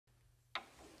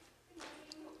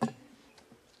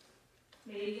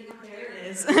There it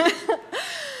is.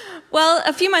 Well,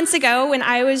 a few months ago, when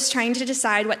I was trying to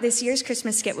decide what this year's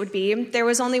Christmas skit would be, there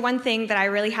was only one thing that I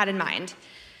really had in mind.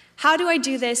 How do I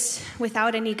do this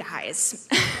without any guys?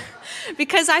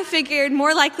 Because I figured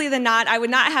more likely than not, I would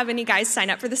not have any guys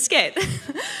sign up for the skit,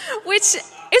 which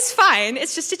is fine.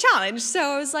 It's just a challenge. So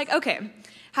I was like, okay,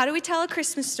 how do we tell a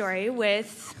Christmas story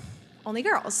with only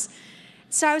girls?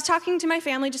 So I was talking to my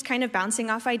family, just kind of bouncing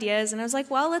off ideas, and I was like,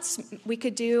 well, we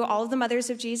could do all of the mothers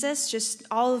of Jesus, just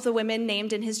all of the women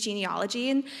named in his genealogy,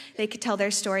 and they could tell their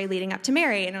story leading up to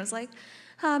Mary. And I was like,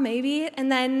 maybe.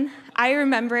 And then I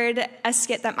remembered a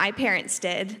skit that my parents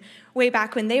did way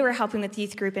back when they were helping with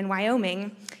youth group in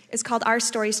Wyoming. It's called Our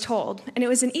Stories Told. And it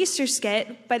was an Easter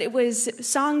skit, but it was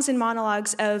songs and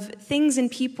monologues of things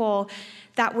and people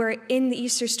that were in the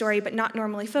Easter story but not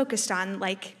normally focused on,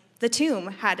 like the tomb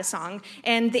had a song,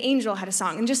 and the angel had a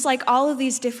song, and just like all of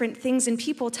these different things and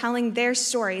people telling their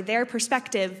story, their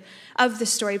perspective of the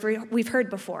story we've heard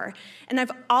before. And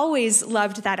I've always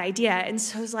loved that idea, and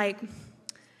so I was like,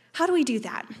 how do we do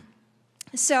that?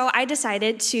 So I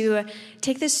decided to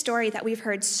take this story that we've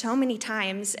heard so many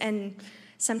times, and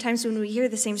sometimes when we hear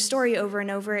the same story over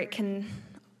and over, it can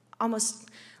almost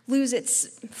lose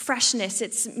its freshness,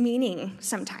 its meaning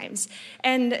sometimes.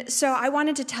 And so I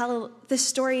wanted to tell the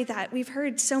story that we've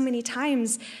heard so many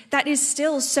times that is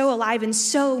still so alive and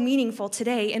so meaningful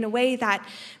today in a way that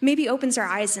maybe opens our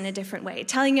eyes in a different way,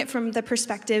 telling it from the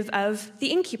perspective of the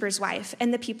innkeeper's wife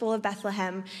and the people of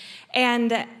Bethlehem.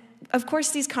 And of course,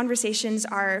 these conversations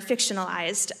are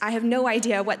fictionalized. I have no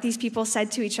idea what these people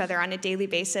said to each other on a daily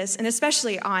basis, and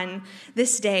especially on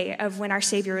this day of when our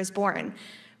Savior was born.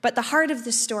 But the heart of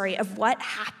the story of what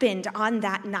happened on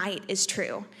that night is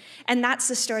true. And that's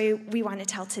the story we want to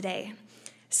tell today.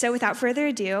 So without further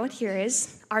ado, here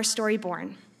is Our Story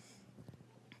Born.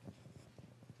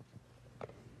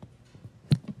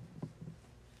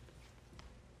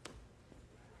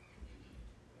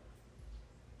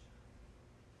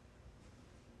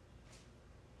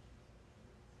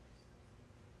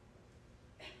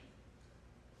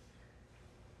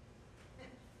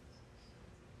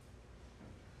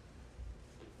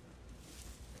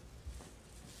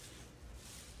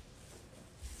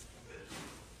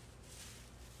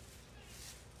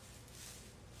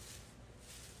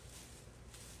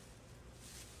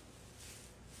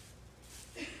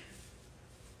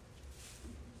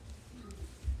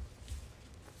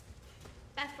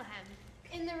 Bethlehem,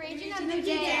 in the region of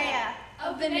Judea,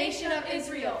 of the nation of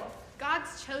Israel,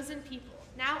 God's chosen people,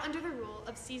 now under the rule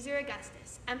of Caesar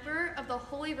Augustus, Emperor of the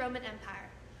Holy Roman Empire,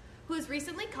 who has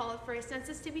recently called for a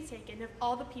census to be taken of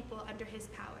all the people under his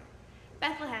power.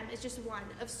 Bethlehem is just one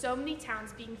of so many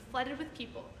towns being flooded with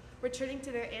people returning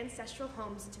to their ancestral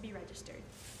homes to be registered.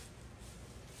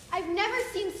 I've never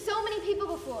seen so many people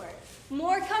before.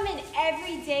 More come in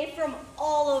every day from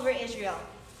all over Israel.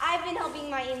 I've been helping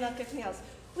my in-law cook meals.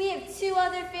 We have 2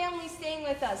 other families staying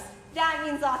with us. That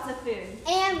means lots of food.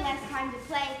 And less time to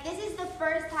play. This is the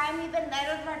first time we've been let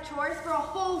out of our chores for a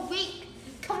whole week.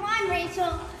 Come on,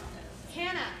 Rachel.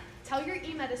 Hannah, tell your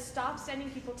Ema to stop sending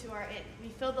people to our inn. We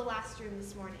filled the last room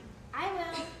this morning. I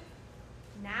will.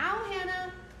 Now,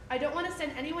 Hannah, I don't want to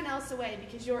send anyone else away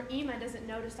because your Ema doesn't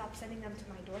know to stop sending them to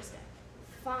my doorstep.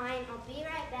 Fine, I'll be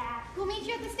right back. We'll meet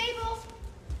you at the stable.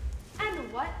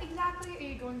 And what exactly are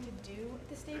you going to do at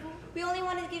the stable? We only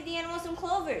want to give the animals some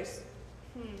clovers.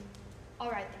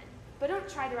 All right then. But don't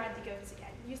try to ride the goats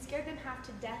again. You scared them half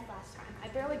to death last time. I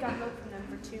barely got milk from them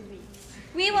for 2 weeks.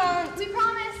 We won't. We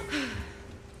promise.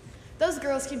 Those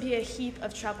girls can be a heap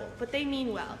of trouble, but they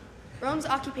mean well. Rome's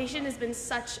occupation has been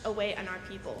such a weight on our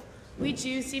people. We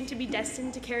Jews seem to be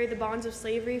destined to carry the bonds of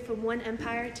slavery from one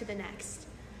empire to the next.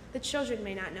 The children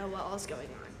may not know what all's going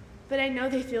on, but I know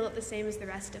they feel it the same as the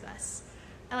rest of us.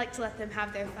 I like to let them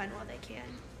have their fun while they can.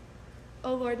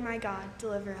 O Lord my God,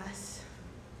 deliver us.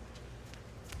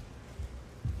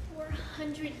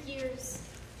 400 years.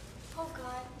 Oh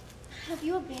God, have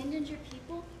you abandoned your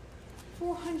people?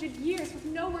 400 years with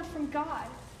no word from God.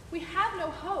 We have no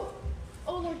hope.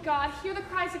 O Lord God, hear the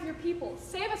cries of your people.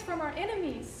 Save us from our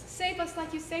enemies. Save us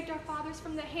like you saved our fathers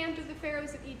from the hand of the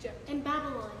pharaohs of Egypt. And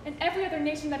Babylon. And every other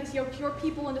nation that has yoked your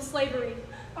people into slavery.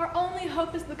 Our only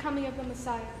hope is the coming of the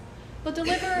Messiah, the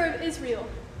deliverer of Israel.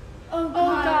 Oh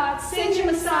God, send your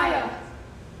Messiah.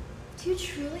 Do you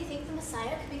truly think the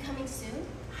Messiah could be coming soon?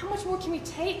 How much more can we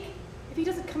take? If he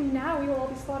doesn't come now, we will all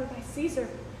be slaughtered by Caesar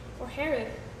or Herod.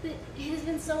 But it has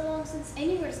been so long since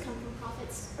any words come from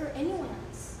prophets or anyone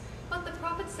else. But the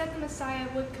prophets said the Messiah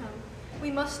would come.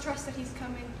 We must trust that he's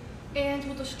coming and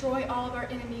will destroy all of our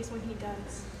enemies when he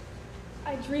does.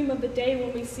 I dream of the day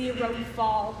when we see Rome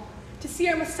fall. to see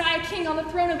our Messiah King on the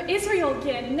throne of Israel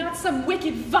again, not some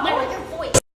wicked Lower vile. your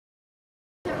voice.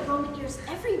 There are Roman ears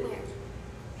everywhere.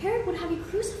 Herod would have you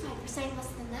crucified for saying less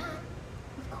than that.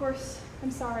 Of course, I'm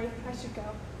sorry. I should go.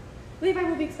 Levi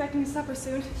will be expecting supper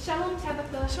soon. Shalom,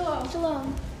 Tabitha. Shalom.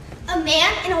 Shalom. A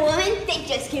man and a woman, they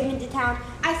just came into town.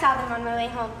 I saw them on my way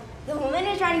home. The woman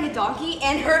is riding a donkey,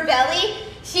 and her belly,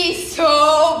 she's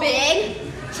so big.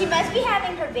 She must be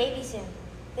having her baby soon.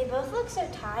 They both look so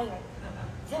tired.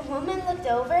 The woman looked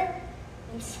over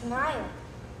and smiled,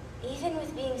 even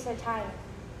with being so tired.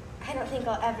 I don't think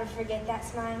I'll ever forget that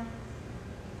smile.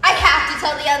 I have to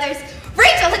tell the others.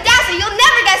 Rachel, Hadassah, you'll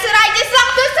never guess what I just saw.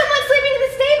 There's someone sleeping in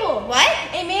the stable. What?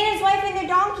 A man and his wife and their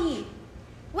donkey.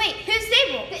 Wait, whose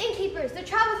stable? The innkeepers, they're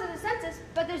travelers in the census,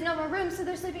 but there's no more room, so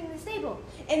they're sleeping in the stable.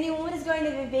 And the woman is going to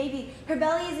have a baby. Her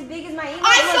belly is as big as my email.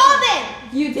 I saw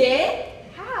them. You did?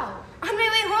 How? On my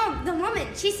way home, the woman,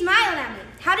 she smiled at me.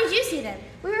 How did you see them?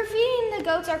 We were feeding the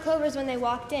goats our clovers when they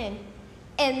walked in.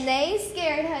 And they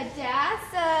scared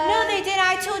Hadassah. No, they didn't.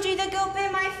 I told you the goat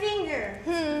bit my finger.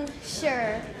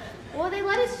 Sure. Well, they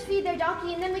let us feed their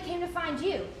donkey, and then we came to find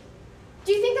you.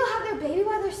 Do you think they'll have their baby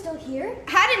while they're still here?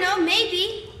 I don't know,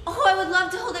 maybe. Oh, I would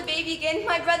love to hold a baby again.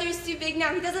 My brother's too big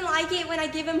now. He doesn't like it when I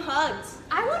give him hugs.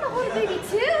 I want to hold a baby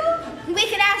too. We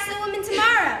could ask the woman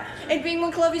tomorrow. And bring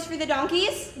more clovers for the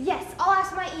donkeys? Yes, I'll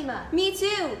ask my Ema. Me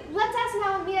too. Let's ask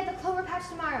now and meet at the clover patch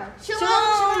tomorrow.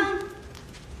 Shalom.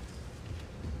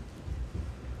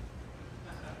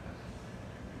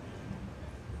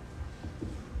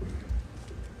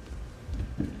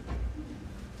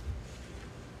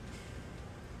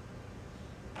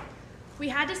 We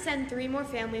had to send 3 more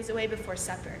families away before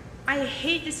supper. I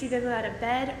hate to see them without a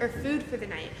bed or food for the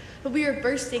night, but we were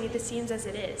bursting at the seams as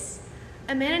it is.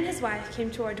 A man and his wife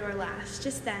came to our door last,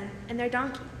 just then, and their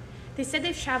donkey. They said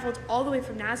they've traveled all the way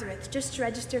from Nazareth just to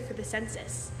register for the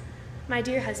census. My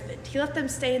dear husband, he let them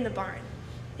stay in the barn.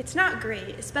 It's not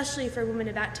great, especially for a woman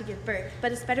about to give birth,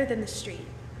 but it's better than the street.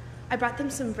 I brought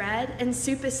them some bread and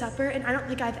soup as supper, and I don't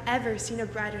think I've ever seen a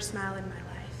brighter smile in my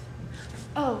life.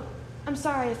 Oh, I'm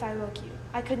sorry if I woke you.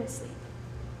 I couldn't sleep.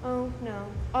 Oh, no,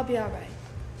 I'll be all right.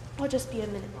 I'll just be a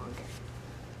minute longer.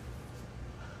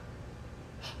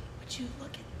 Would you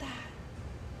look at that?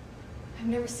 I've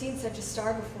never seen such a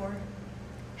star before.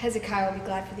 Hezekiah will be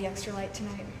glad for the extra light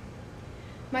tonight.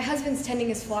 My husband's tending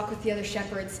his flock with the other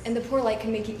shepherds, and the poor light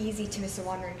can make it easy to miss a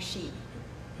wandering sheep.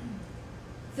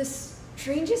 The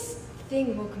strangest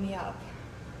thing woke me up.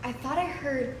 I thought I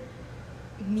heard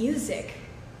music.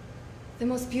 The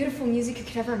most beautiful music you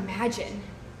could ever imagine.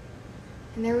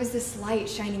 And there was this light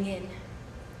shining in.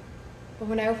 But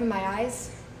when I opened my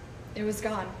eyes, it was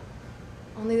gone.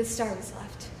 Only the star was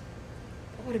left.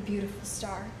 But what a beautiful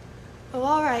star. Oh,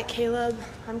 all right, Caleb.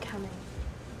 I'm coming.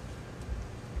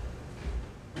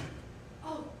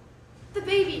 Oh, the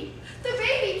baby. The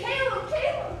baby. Caleb,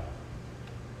 Caleb.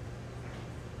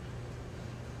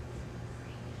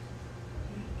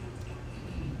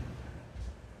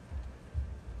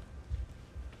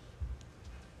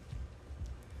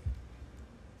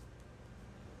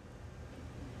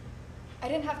 I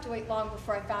didn't have to wait long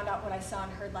before I found out what I saw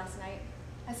and heard last night.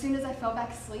 As soon as I fell back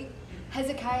asleep,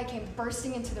 Hezekiah came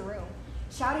bursting into the room.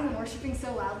 Shouting and worshiping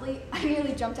so loudly, I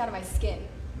nearly jumped out of my skin.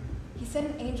 He said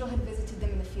an angel had visited them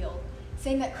in the field,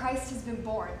 saying that Christ has been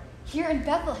born, here in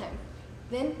Bethlehem.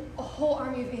 Then a whole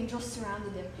army of angels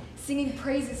surrounded them, singing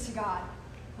praises to God.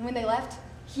 And when they left,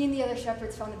 he and the other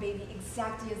shepherds found the baby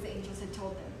exactly as the angels had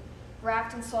told them,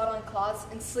 wrapped in swaddling cloths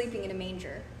and sleeping in a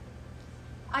manger.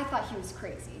 I thought he was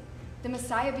crazy. The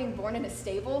Messiah being born in a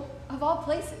stable, of all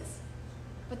places.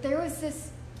 But there was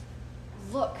this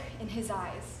look in his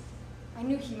eyes. I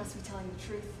knew he must be telling the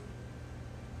truth.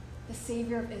 The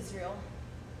Savior of Israel,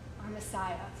 our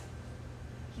Messiah,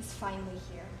 he's finally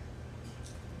here.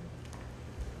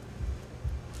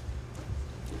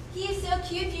 He is so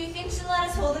cute. Do you think she'll let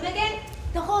us hold him again?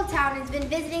 The whole town has been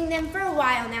visiting them for a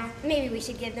while now. Maybe we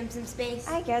should give them some space.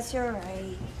 I guess you're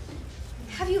right.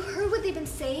 Have you heard what they've been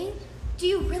saying? Do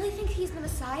you really think he's the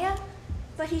Messiah?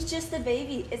 But he's just a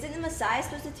baby. Isn't the Messiah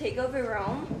supposed to take over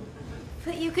Rome?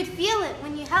 But you could feel it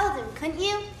when you held him, couldn't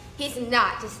you? He's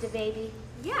not just a baby.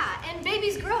 Yeah, and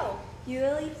babies grow. You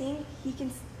really think he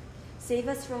can save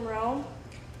us from Rome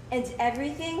and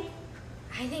everything?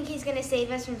 I think he's gonna save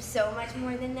us from so much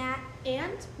more than that.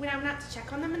 And when I went out to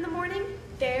check on them in the morning,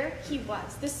 there he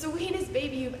was, the sweetest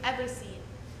baby you've ever seen.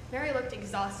 Mary looked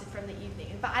exhausted from the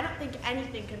evening, but I don't think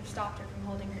anything could have stopped her from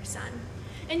holding her son.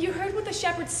 And you heard what the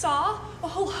shepherds saw? A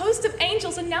whole host of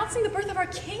angels announcing the birth of our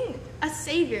King. A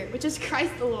Savior, which is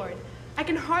Christ the Lord. I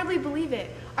can hardly believe it.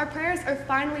 Our prayers are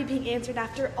finally being answered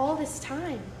after all this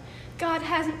time. God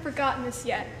hasn't forgotten us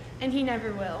yet, and he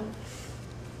never will.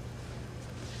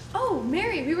 Oh,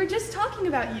 Mary, we were just talking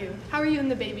about you. How are you and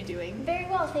the baby doing? Very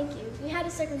well, thank you. We had a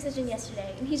circumcision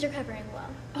yesterday, and he's recovering well.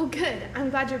 Oh, good. I'm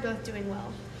glad you're both doing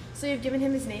well. So you've given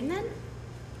him his name then?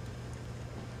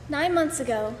 9 months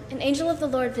ago, an angel of the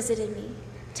Lord visited me,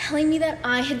 telling me that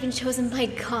I had been chosen by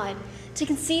God to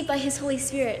conceive by his Holy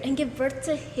Spirit and give birth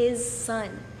to his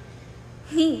son.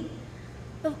 Me.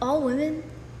 Of all women,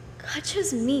 God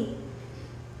chose me.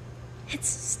 It's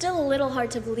still a little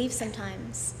hard to believe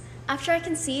sometimes. After I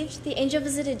conceived, the angel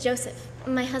visited Joseph,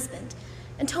 my husband,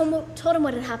 and told him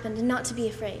what had happened and not to be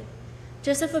afraid.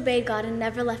 Joseph obeyed God and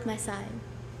never left my side.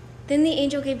 Then the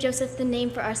angel gave Joseph the name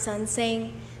for our son,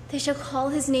 saying, "They shall call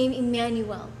his name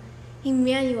Emmanuel."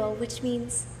 Emmanuel, which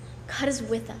means God is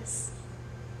with us.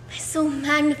 My soul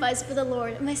magnifies for the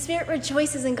Lord, and my spirit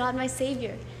rejoices in God my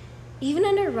Savior. Even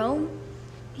under Rome,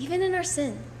 even in our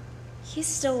sin, he's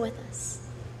still with us.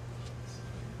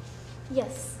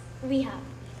 Yes, we have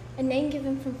a name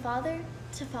given from father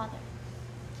to father.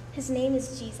 His name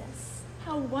is Jesus.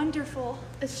 How wonderful.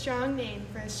 A strong name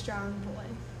for a strong boy.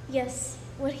 Yes,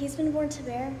 what he's been born to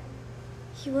bear,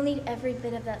 he will need every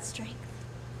bit of that strength.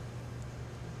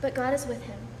 But God is with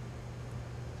him.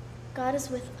 God is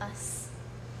with us.